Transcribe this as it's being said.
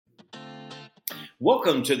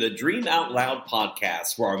Welcome to the Dream Out Loud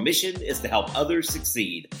podcast, where our mission is to help others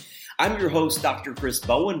succeed. I'm your host, Dr. Chris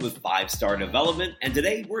Bowen with 5 Star Development, and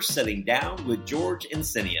today we're sitting down with George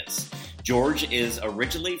Encinias. George is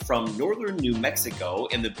originally from northern New Mexico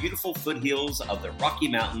in the beautiful foothills of the Rocky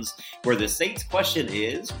Mountains, where the state's question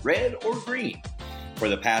is red or green. For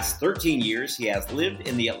the past 13 years, he has lived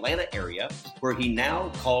in the Atlanta area, where he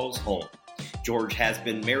now calls home. George has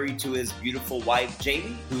been married to his beautiful wife,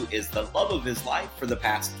 Jamie, who is the love of his life for the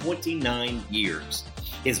past 29 years.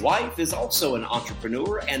 His wife is also an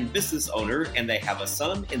entrepreneur and business owner, and they have a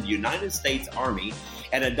son in the United States Army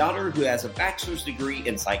and a daughter who has a bachelor's degree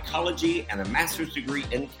in psychology and a master's degree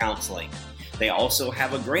in counseling. They also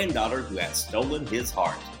have a granddaughter who has stolen his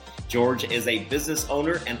heart. George is a business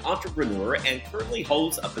owner and entrepreneur and currently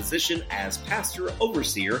holds a position as pastor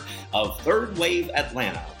overseer of Third Wave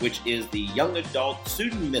Atlanta, which is the young adult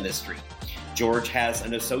student ministry. George has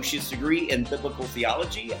an associate's degree in biblical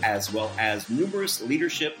theology, as well as numerous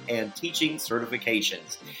leadership and teaching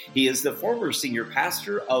certifications. He is the former senior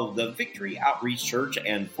pastor of the Victory Outreach Church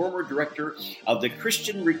and former director of the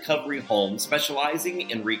Christian Recovery Home,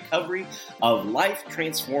 specializing in recovery of life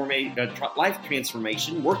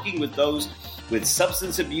transformation, working with those with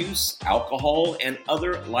substance abuse, alcohol, and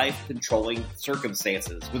other life-controlling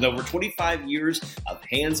circumstances, with over 25 years of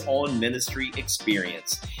hands-on ministry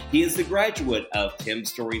experience. He is the graduate of Tim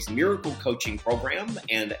Story's Miracle Coaching Program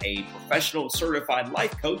and a professional certified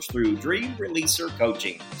life coach through Dream Releaser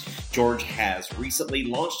Coaching. George has recently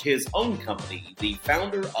launched his own company, the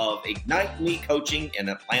founder of Ignite Me Coaching in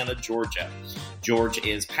Atlanta, Georgia. George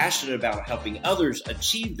is passionate about helping others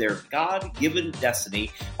achieve their God-given destiny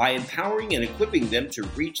by empowering and equipping them to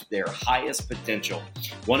reach their highest potential.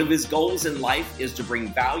 One of his goals in life is to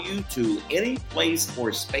bring value to any place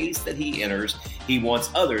or space that he enters. He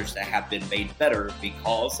wants others to have been made better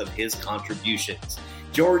because of his contributions.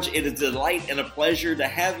 George, it is a delight and a pleasure to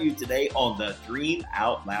have you today on the Dream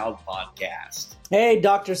Out Loud podcast. Hey,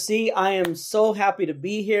 Dr. C, I am so happy to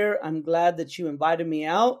be here. I'm glad that you invited me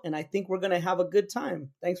out, and I think we're going to have a good time.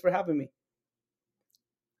 Thanks for having me.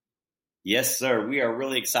 Yes, sir. We are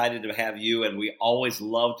really excited to have you, and we always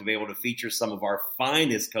love to be able to feature some of our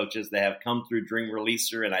finest coaches that have come through Dream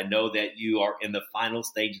Releaser, and I know that you are in the final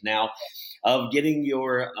stage now of getting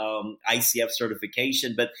your ICF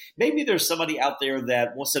certification, but maybe there's somebody out there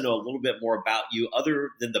that wants to know a little bit more about you other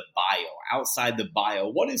than the bio, outside the bio.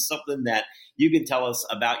 What is something that you can tell us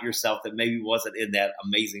about yourself that maybe wasn't in that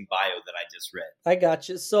amazing bio that I just read? I got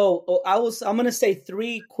you. So I'm going to say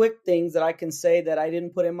 3 quick things that I can say that I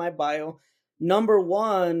didn't put in my bio. Number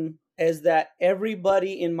 1 is that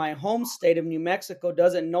everybody in my home state of New Mexico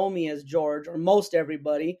doesn't know me as George, or most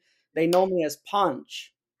everybody. They know me as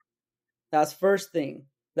Punch. That's first thing.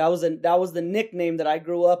 That was the nickname that I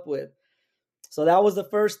grew up with. So that was the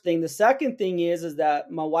first thing. The second thing is that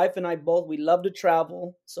my wife and I both, we love to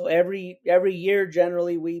travel. So every year,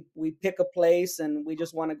 generally, we pick a place and we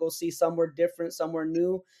just want to go see somewhere different, somewhere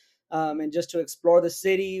new, and just to explore the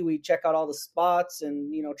city. We check out all the spots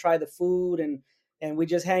and, try the food and we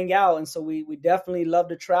just hang out. And so we definitely love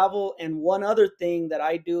to travel. And one other thing that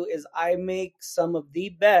I do is I make some of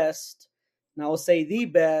the best, and I will say the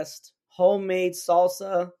best, homemade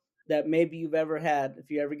salsa that maybe you've ever had,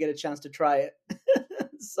 if you ever get a chance to try it.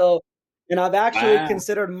 And I've actually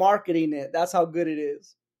considered marketing it. That's how good it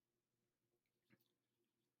is.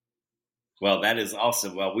 Well, that is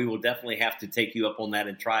awesome. Well, we will definitely have to take you up on that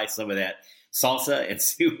and try some of that salsa and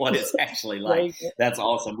see what it's actually like. That's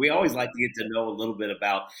awesome. We always like to get to know a little bit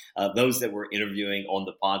about those that we're interviewing on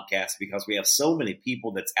the podcast, because we have so many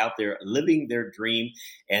people that's out there living their dream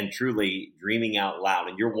and truly dreaming out loud.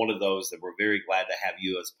 And you're one of those that we're very glad to have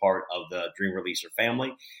you as part of the Dream Releaser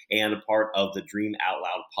family and a part of the Dream Out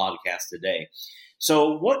Loud podcast today.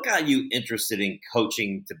 So what got you interested in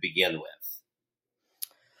coaching to begin with?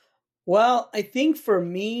 Well, I think for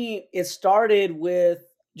me, it started with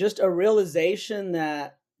just a realization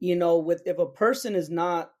that, if a person is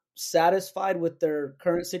not satisfied with their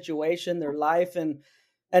current situation, their life, and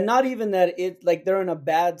not even that it like they're in a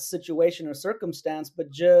bad situation or circumstance, but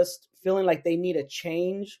just feeling like they need a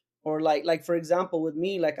change, or like for example, with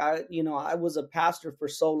me, like I was a pastor for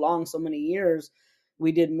so long, so many years.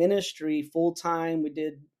 We did ministry full time. We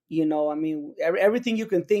did, everything you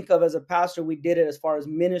can think of as a pastor, we did it as far as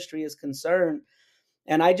ministry is concerned.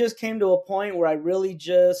 And I just came to a point where I really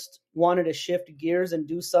just wanted to shift gears and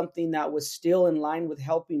do something that was still in line with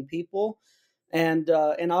helping people. And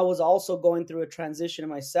I was also going through a transition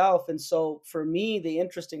myself. And so for me, the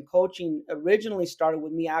interest in coaching originally started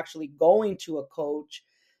with me actually going to a coach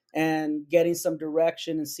and getting some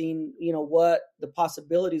direction and seeing, what the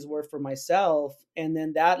possibilities were for myself. And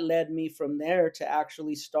then that led me from there to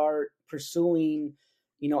actually start pursuing,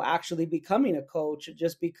 actually becoming a coach,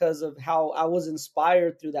 just because of how I was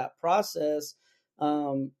inspired through that process.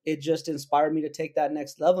 It just inspired me to take that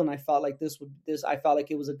next level. And I felt like I felt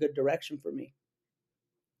like it was a good direction for me.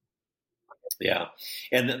 Yeah.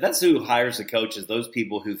 And that's who hires the coaches, those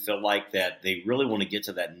people who feel like that they really want to get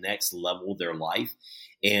to that next level of their life.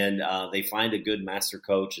 And they find a good master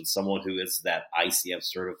coach and someone who is that ICF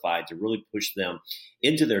certified to really push them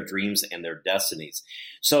into their dreams and their destinies.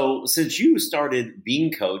 So since you started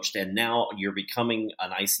being coached and now you're becoming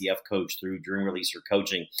an ICF coach through Dream Releaser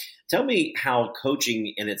Coaching, tell me how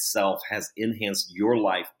coaching in itself has enhanced your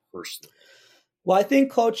life personally. Well, I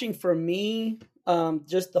think coaching for me,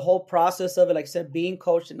 just the whole process of it, like I said, being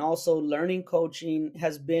coached and also learning coaching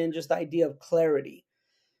has been just the idea of clarity.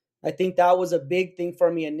 I think that was a big thing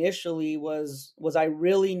for me initially was I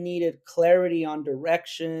really needed clarity on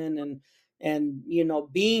direction, and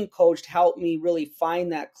being coached helped me really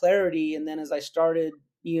find that clarity. And then as I started,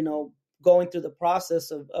 going through the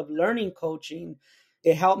process of learning coaching,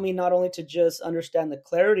 it helped me not only to just understand the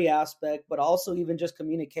clarity aspect, but also even just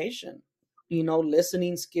communication,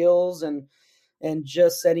 listening skills, and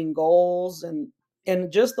just setting goals,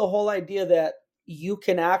 and just the whole idea that you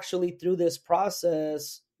can actually, through this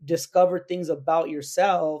process, discover things about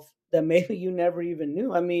yourself that maybe you never even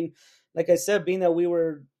knew. I mean, like I said, being that we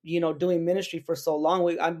were, doing ministry for so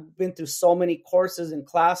long, I've been through so many courses and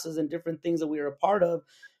classes and different things that we were a part of,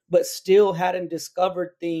 but still hadn't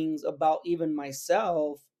discovered things about even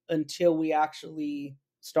myself until we actually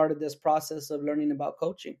started this process of learning about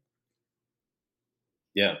coaching.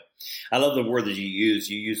 Yeah. I love the word that you use.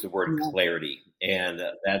 You use the word Yeah. clarity. And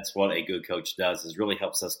that's what a good coach does, is really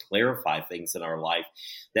helps us clarify things in our life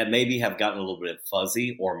that maybe have gotten a little bit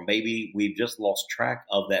fuzzy, or maybe we've just lost track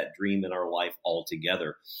of that dream in our life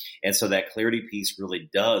altogether. And so that clarity piece really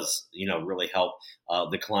does, really help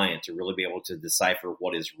the client to really be able to decipher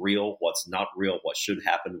what is real, what's not real, what should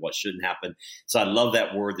happen, what shouldn't happen. So I love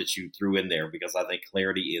that word that you threw in there, because I think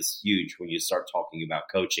clarity is huge when you start talking about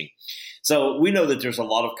coaching. So we know that there's a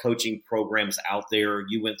lot of coaching programs out there.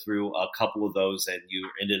 You went through a couple of those and you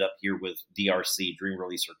ended up here with DRC, Dream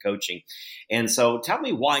Releaser Coaching. And so tell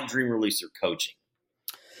me, why Dream Releaser Coaching?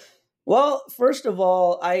 Well, first of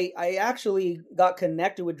all, I actually got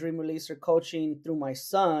connected with Dream Releaser Coaching through my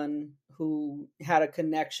son, who had a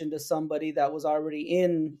connection to somebody that was already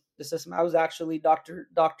in the system. I was actually Dr.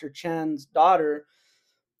 Chan's daughter.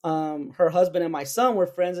 Her husband and my son were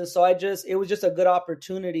friends, and so it was just a good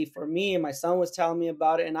opportunity for me. And my son was telling me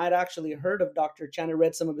about it, and I'd actually heard of Dr. Chan and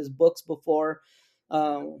read some of his books before.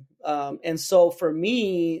 And so for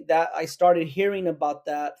me, that I started hearing about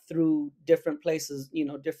that through different places,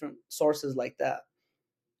 different sources like that.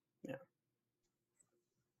 Yeah.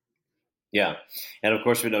 Yeah. And of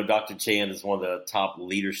course, we know Dr. Chan is one of the top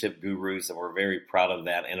leadership gurus, and we're very proud of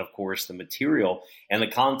that. And of course, the material and the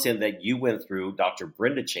content that you went through, Dr.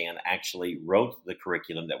 Brenda Chan actually wrote the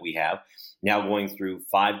curriculum that we have, now going through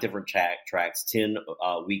 5 different tracks, 10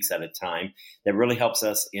 weeks at a time, that really helps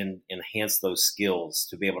us enhance those skills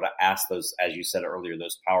to be able to ask those, as you said earlier,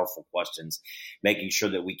 those powerful questions, making sure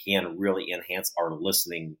that we can really enhance our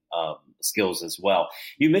listening skills as well.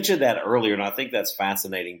 You mentioned that earlier, and I think that's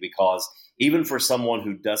fascinating, because even for someone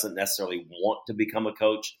who doesn't necessarily want to become a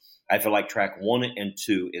coach, I feel like track 1 and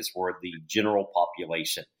 2 is for the general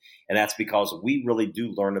population. And that's because we really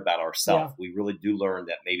do learn about ourselves. Yeah. We really do learn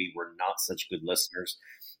that maybe we're not such good listeners,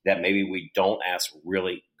 that maybe we don't ask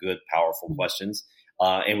really good, powerful questions.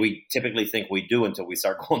 And we typically think we do until we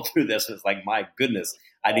start going through this. It's like, my goodness,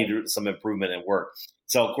 I need some improvement in work.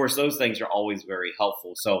 So, of course, those things are always very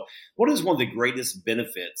helpful. So what is one of the greatest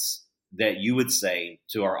benefits that you would say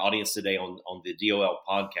to our audience today on the DOL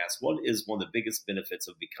podcast? What is one of the biggest benefits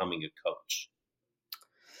of becoming a coach?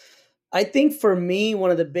 I think for me,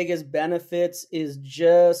 one of the biggest benefits is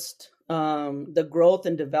just the growth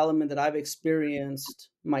and development that I've experienced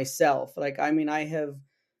myself. Like, I mean, I have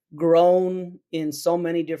grown in so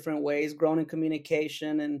many different ways, grown in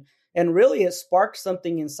communication, and really it sparked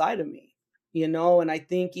something inside of me, and I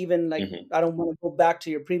think even like, I don't want to go back to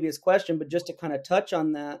your previous question, but just to kind of touch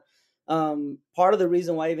on that, part of the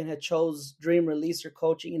reason why I even had chose Dream Releaser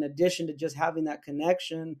Coaching, in addition to just having that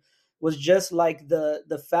connection, was just like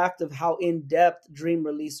the fact of how in-depth Dream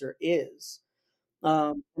Releaser is.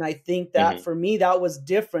 And I think that for me, that was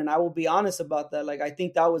different. I will be honest about that. Like, I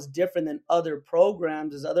think that was different than other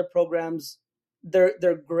programs. As other programs,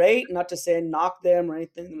 they're great, not to say knock them or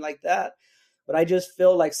anything like that, but I just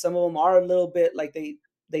feel like some of them are a little bit like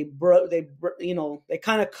they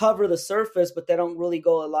kind of cover the surface, but they don't really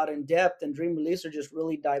go a lot in depth. And Dream Releaser just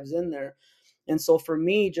really dives in there. And so for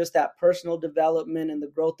me, just that personal development and the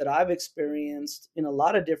growth that I've experienced in a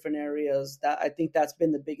lot of different areas, that I think that's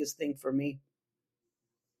been the biggest thing for me.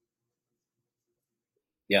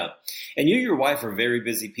 Yeah. And you and your wife are very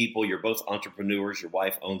busy people. You're both entrepreneurs. Your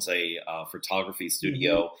wife owns a photography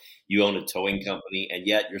studio. Mm-hmm. You own a towing company, and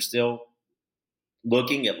yet you're still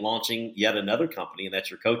looking at launching yet another company, and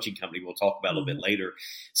that's your coaching company. We'll talk about a little bit later.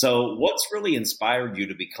 So what's really inspired you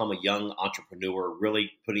to become a young entrepreneur,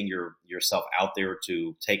 really putting yourself out there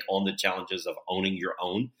to take on the challenges of owning your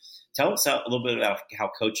own? Tell us a little bit about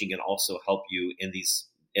how coaching can also help you in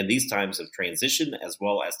these times of transition as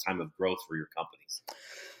well as time of growth for your companies.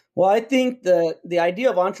 Well, I think the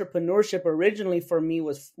idea of entrepreneurship originally for me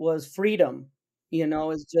was freedom.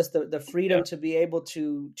 It's just the freedom to be able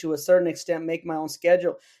to a certain extent, make my own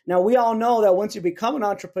schedule. Now, we all know that once you become an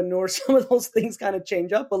entrepreneur, some of those things kind of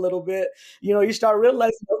change up a little bit. You start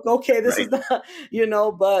realizing, okay, this is not,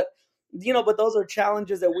 but those are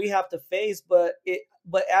challenges that we have to face. But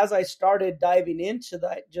as I started diving into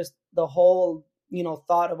that, just the whole,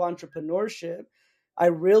 thought of entrepreneurship, I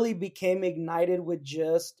really became ignited with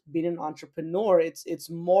just being an entrepreneur.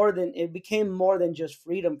 It became more than just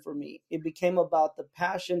freedom for me. It became about the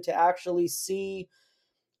passion to actually see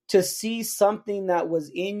something that was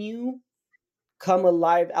in you come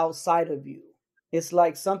alive outside of you. It's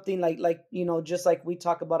like something like just like we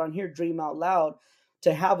talk about on here, dream out loud.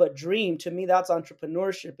 To have a dream, to me, that's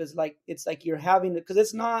entrepreneurship. It's like you're having it, because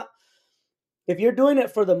it's not, if you're doing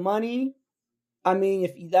it for the money, I mean,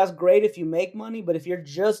 if that's great if you make money, but if you're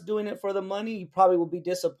just doing it for the money, you probably will be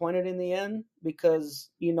disappointed in the end, because,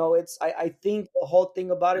 I think the whole thing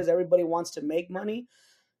about it is everybody wants to make money.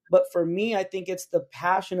 But for me, I think it's the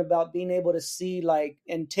passion about being able to see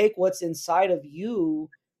and take what's inside of you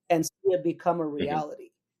and see it become a reality,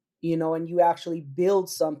 and you actually build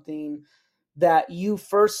something that you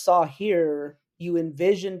first saw here, you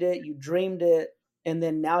envisioned it, you dreamed it, and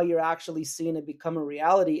then now you're actually seeing it become a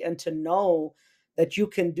reality. And to know that you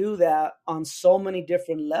can do that on so many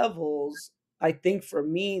different levels, I think for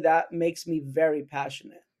me, that makes me very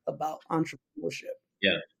passionate about entrepreneurship.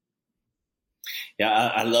 Yeah. Yeah,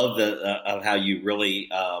 I love of how you really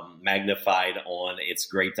magnified on it's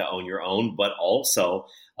great to own your own, but also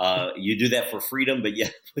you do that for freedom. But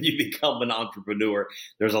yet, when you become an entrepreneur,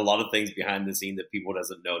 there's a lot of things behind the scene that people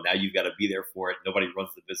doesn't know. Now you've got to be there for it. Nobody runs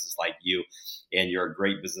the business like you, and you're a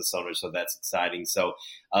great business owner, so that's exciting. So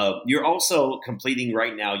you're also completing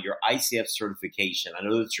right now your ICF certification. I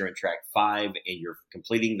know that you're in track 5, and you're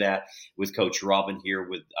completing that with Coach Robin here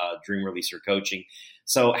with Dream Releaser Coaching.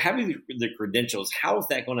 So having the credentials, how is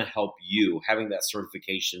that going to help you, having that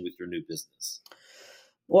certification with your new business?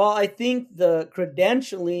 Well, I think the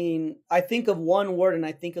credentialing, I think of one word, and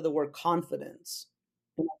I think of the word confidence.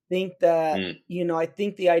 And I think that, I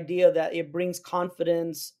think the idea that it brings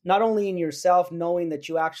confidence, not only in yourself, knowing that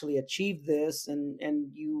you actually achieved this and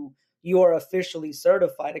you are officially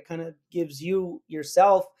certified, it kind of gives you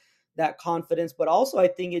yourself that confidence. But also I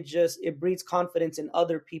think it breeds confidence in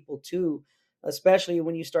other people too, especially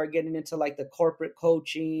when you start getting into like the corporate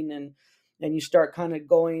coaching and you start kind of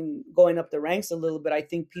going up the ranks a little bit. I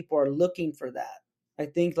think people are looking for that. I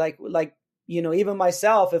think like even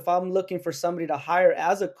myself, if I'm looking for somebody to hire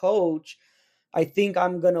as a coach, I think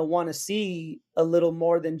I'm going to want to see a little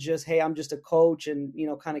more than just, hey, I'm just a coach and,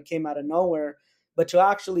 kind of came out of nowhere. But to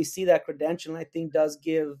actually see that credential, I think does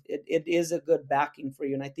give it is a good backing for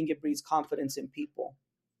you. And I think it breeds confidence in people.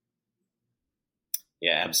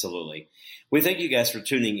 Yeah, absolutely. We thank you guys for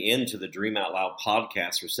tuning in to the Dream Out Loud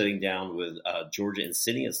podcast. We're sitting down with George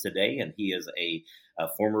Encinias today, and he is a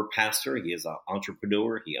former pastor. He is an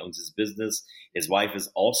entrepreneur. He owns his business. His wife is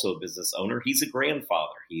also a business owner. He's a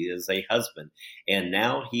grandfather. He is a husband. And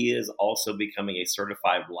now he is also becoming a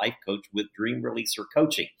certified life coach with Dream Releaser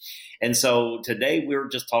Coaching. And so today we're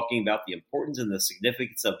just talking about the importance and the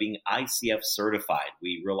significance of being ICF certified.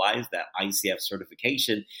 We realize that ICF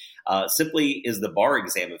certification simply is the bar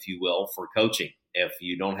exam, if you will, for coaching. If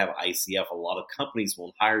you don't have ICF, a lot of companies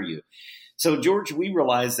won't hire you. So, George, we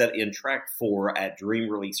realize that in track 4 at Dream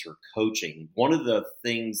Releaser Coaching, one of the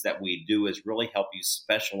things that we do is really help you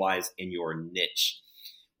specialize in your niche.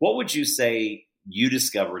 What would you say you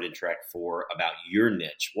discovered in track 4 about your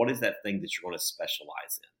niche? What is that thing that you're going to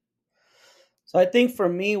specialize in? So I think for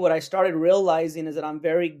me, what I started realizing is that I'm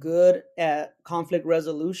very good at conflict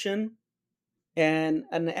resolution. And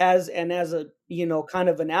as a, kind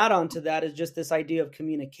of an add-on to that is just this idea of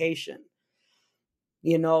communication.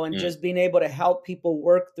 And just being able to help people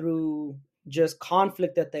work through just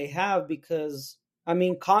conflict that they have, because, I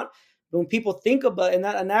mean, when people think about,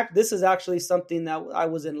 this is actually something that I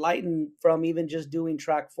was enlightened from, even just doing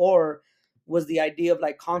track 4, was the idea of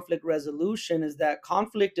like conflict resolution, is that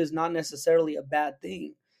conflict is not necessarily a bad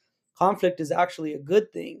thing. Conflict is actually a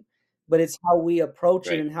good thing, but it's how we approach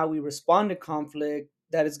it Right. and how we respond to conflict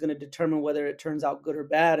that is going to determine whether it turns out good or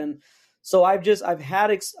bad. And so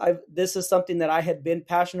this is something that I had been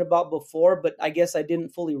passionate about before, but I guess I didn't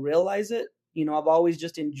fully realize it. I've always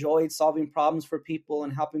just enjoyed solving problems for people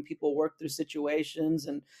and helping people work through situations.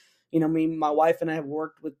 And, my wife and I have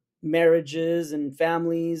worked with marriages and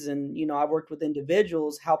families, and, I've worked with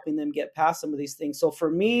individuals, helping them get past some of these things. So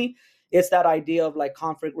for me, it's that idea of like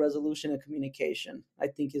conflict resolution and communication, I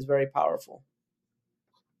think, is very powerful.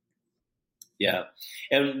 Yeah.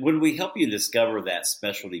 And when we help you discover that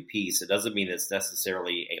specialty piece, it doesn't mean it's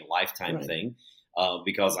necessarily a lifetime Right. thing.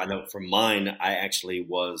 Because I know from mine, I actually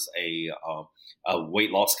was a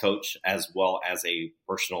weight loss coach as well as a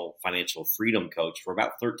personal financial freedom coach for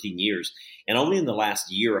about 13 years. And only in the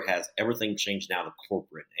last year has everything changed now to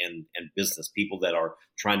corporate and business, people that are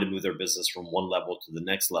trying to move their business from one level to the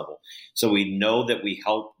next level. So we know that we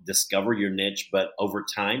help discover your niche, but over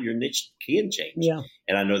time, your niche can change. Yeah.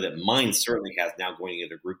 And I know that mine certainly has now going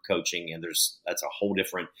into group coaching, and that's a whole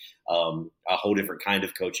different kind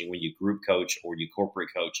of coaching when you group coach or you corporate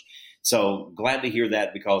coach. So glad to hear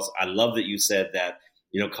that, because I love that you said that,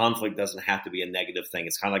 conflict doesn't have to be a negative thing.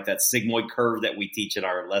 It's kind of like that sigmoid curve that we teach in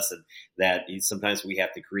our lesson, that sometimes we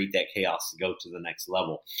have to create that chaos to go to the next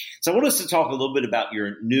level. So I want us to talk a little bit about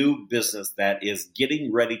your new business that is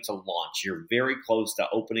getting ready to launch. You're very close to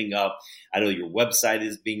opening up. I know your website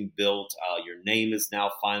is being built. Your name is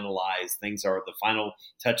now finalized. The final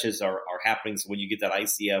touches are happening. So when you get that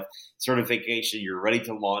ICF certification, you're ready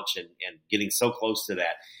to launch and getting so close to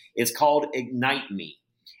that. It's called Ignite Me.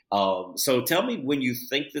 So tell me when you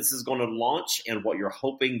think this is going to launch and what you're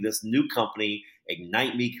hoping this new company,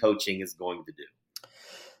 Ignite Me Coaching, is going to do.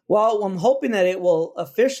 Well, I'm hoping that it will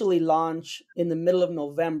officially launch in the middle of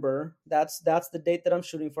November. That's the date that I'm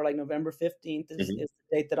shooting for. Like November 15th is the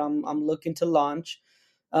date that I'm looking to launch.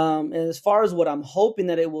 And as far as what I'm hoping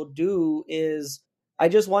that it will do is, I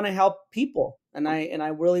just want to help people, and I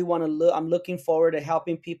really want to I'm looking forward to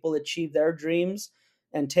helping people achieve their dreams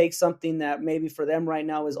and take something that maybe for them right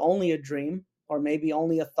now is only a dream, or maybe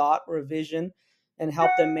only a thought or a vision, and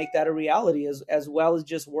help them make that a reality, as well as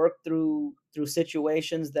just work through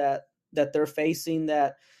situations that they're facing.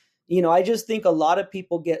 That, I just think a lot of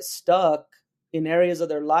people get stuck in areas of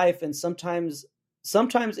their life, and sometimes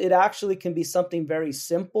it actually can be something very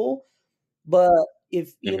simple, but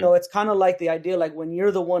if it's kind of like the idea, like when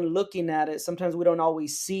you're the one looking at it, sometimes we don't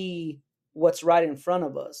always see what's right in front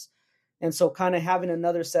of us. And so kind of having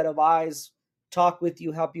another set of eyes talk with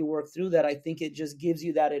you, help you work through that, I think it just gives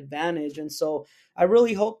you that advantage. And so I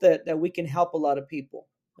really hope that we can help a lot of people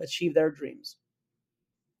achieve their dreams.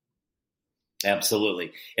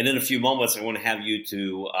 Absolutely. And in a few moments, I want to have you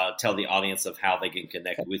to tell the audience of how they can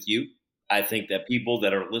connect with you. I think that people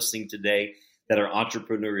that are listening today that are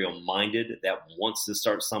entrepreneurial minded, that wants to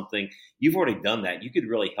start something, you've already done that. You could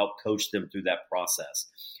really help coach them through that process.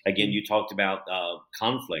 Again, you talked about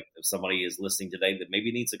conflict. If somebody is listening today that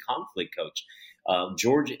maybe needs a conflict coach,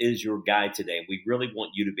 George is your guy today. We really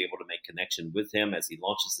want you to be able to make connection with him as he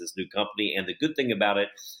launches this new company. And the good thing about it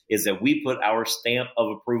is that we put our stamp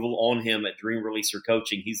of approval on him at Dream Releaser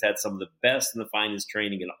Coaching. He's had some of the best and the finest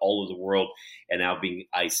training in all of the world, and now being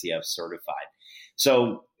ICF certified.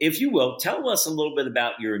 So if you will, tell us a little bit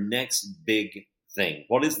about your next big thing.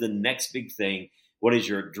 What is the next big thing? What is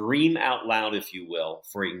your dream out loud, if you will,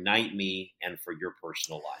 for Ignite Me and for your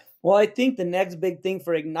personal life? Well, I think the next big thing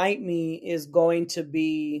for Ignite Me is going to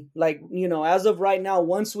be, like, as of right now,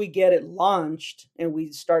 once we get it launched and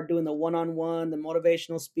we start doing the one-on-one, the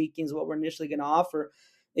motivational speaking is what we're initially going to offer,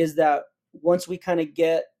 is that once we kind of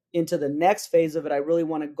get into the next phase of it, I really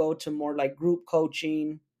want to go to more like group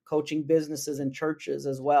coaching businesses and churches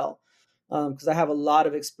as well. Because I have a lot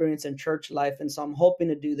of experience in church life. And so I'm hoping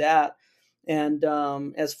to do that. And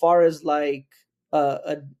as far as like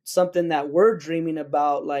something that we're dreaming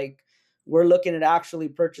about, like we're looking at actually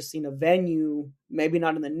purchasing a venue, maybe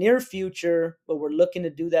not in the near future, but we're looking to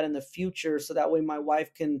do that in the future. So that way my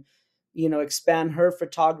wife can, expand her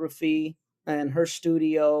photography and her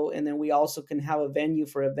studio. And then we also can have a venue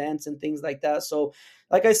for events and things like that. So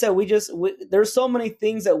like I said, there's so many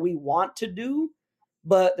things that we want to do,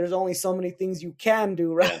 but there's only so many things you can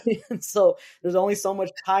do, right? Yeah. And so there's only so much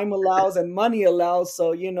time allows and money allows.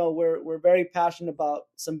 So, we're very passionate about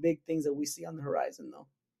some big things that we see on the horizon, though.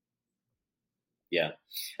 Yeah.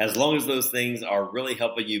 As long as those things are really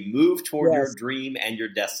helping you move toward your Yes. dream and your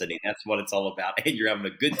destiny, that's what it's all about. And you're having a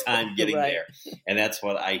good time getting Right. there. And that's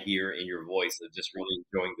what I hear in your voice, of just really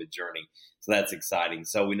enjoying the journey. So that's exciting.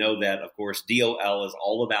 So we know that, of course, DOL is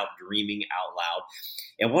all about dreaming out loud.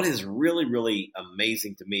 And what is really, really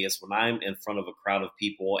amazing to me is when I'm in front of a crowd of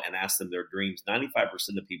people and ask them their dreams,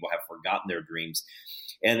 95% of people have forgotten their dreams.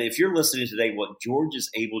 And if you're listening today, what George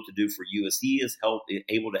is able to do for you is he is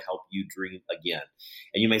able to help you dream again.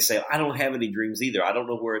 And you may say, I don't have any dreams either. I don't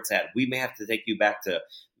know where it's at. We may have to take you back to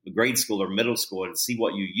grade school or middle school and see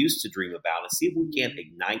what you used to dream about and see if we can't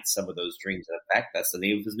ignite some of those dreams. And in fact, that's the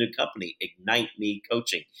name of his new company, Ignite Me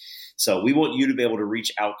Coaching. So we want you to be able to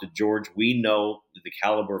reach out to George. We know the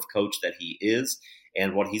caliber of coach that he is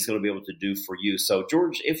and what he's going to be able to do for you. So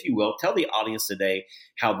George, if you will, tell the audience today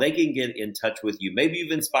how they can get in touch with you. Maybe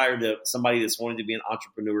you've inspired somebody that's wanting to be in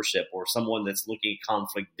entrepreneurship or someone that's looking at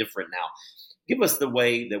conflict different now. Give us the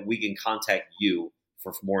way that we can contact you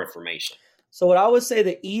for more information. So what I would say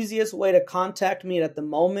the easiest way to contact me at the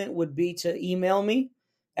moment would be to email me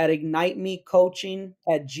at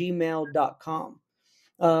ignitemecoaching@gmail.com.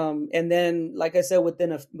 And then, like I said,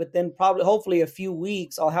 within probably hopefully a few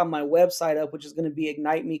weeks, I'll have my website up, which is going to be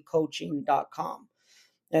ignitemecoaching.com.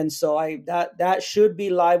 And so that should be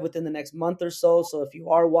live within the next month or so. So if you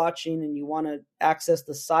are watching and you want to access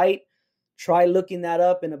the site, try looking that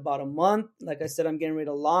up in about a month. Like I said, I'm getting ready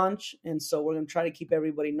to launch. And so we're going to try to keep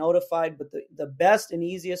everybody notified. But the best and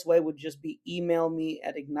easiest way would just be email me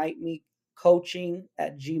at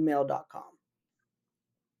ignitemecoaching@gmail.com.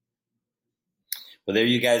 Well, there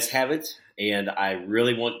you guys have it. And I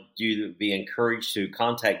really want you to be encouraged to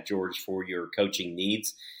contact George for your coaching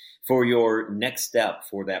needs, for your next step,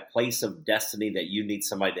 for that place of destiny that you need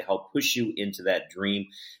somebody to help push you into that dream.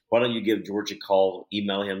 Why don't you give George a call,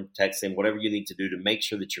 email him, text him, whatever you need to do to make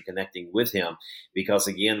sure that you're connecting with him. Because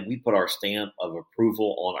again, we put our stamp of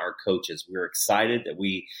approval on our coaches. We're excited that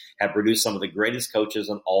we have produced some of the greatest coaches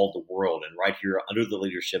in all the world. And right here under the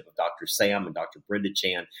leadership of Dr. Sam and Dr. Brenda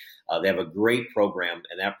Chan, they have a great program,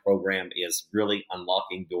 and that program is really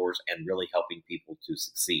unlocking doors and really helping people to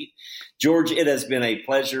succeed. George, it has been a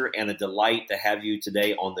pleasure and a delight to have you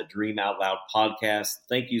today on the Dream Out Loud podcast.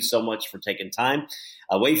 Thank you so much for taking time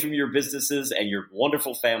away from your businesses and your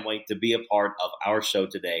wonderful family to be a part of our show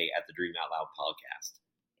today at the Dream Out Loud podcast.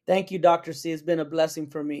 Thank you, Dr. C. It's been a blessing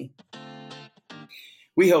for me.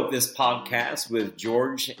 We hope this podcast with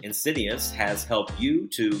George Encinias has helped you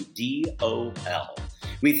to DOL.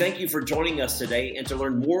 We thank you for joining us today, and to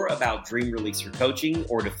learn more about Dream Releaser Coaching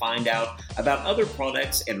or to find out about other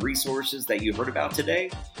products and resources that you heard about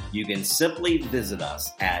today, you can simply visit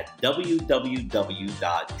us at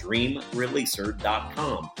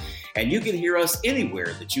www.dreamreleaser.com. And you can hear us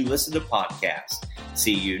anywhere that you listen to podcasts.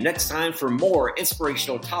 See you next time for more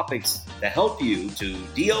inspirational topics to help you to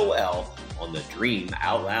DOL on the Dream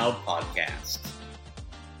Out Loud podcast.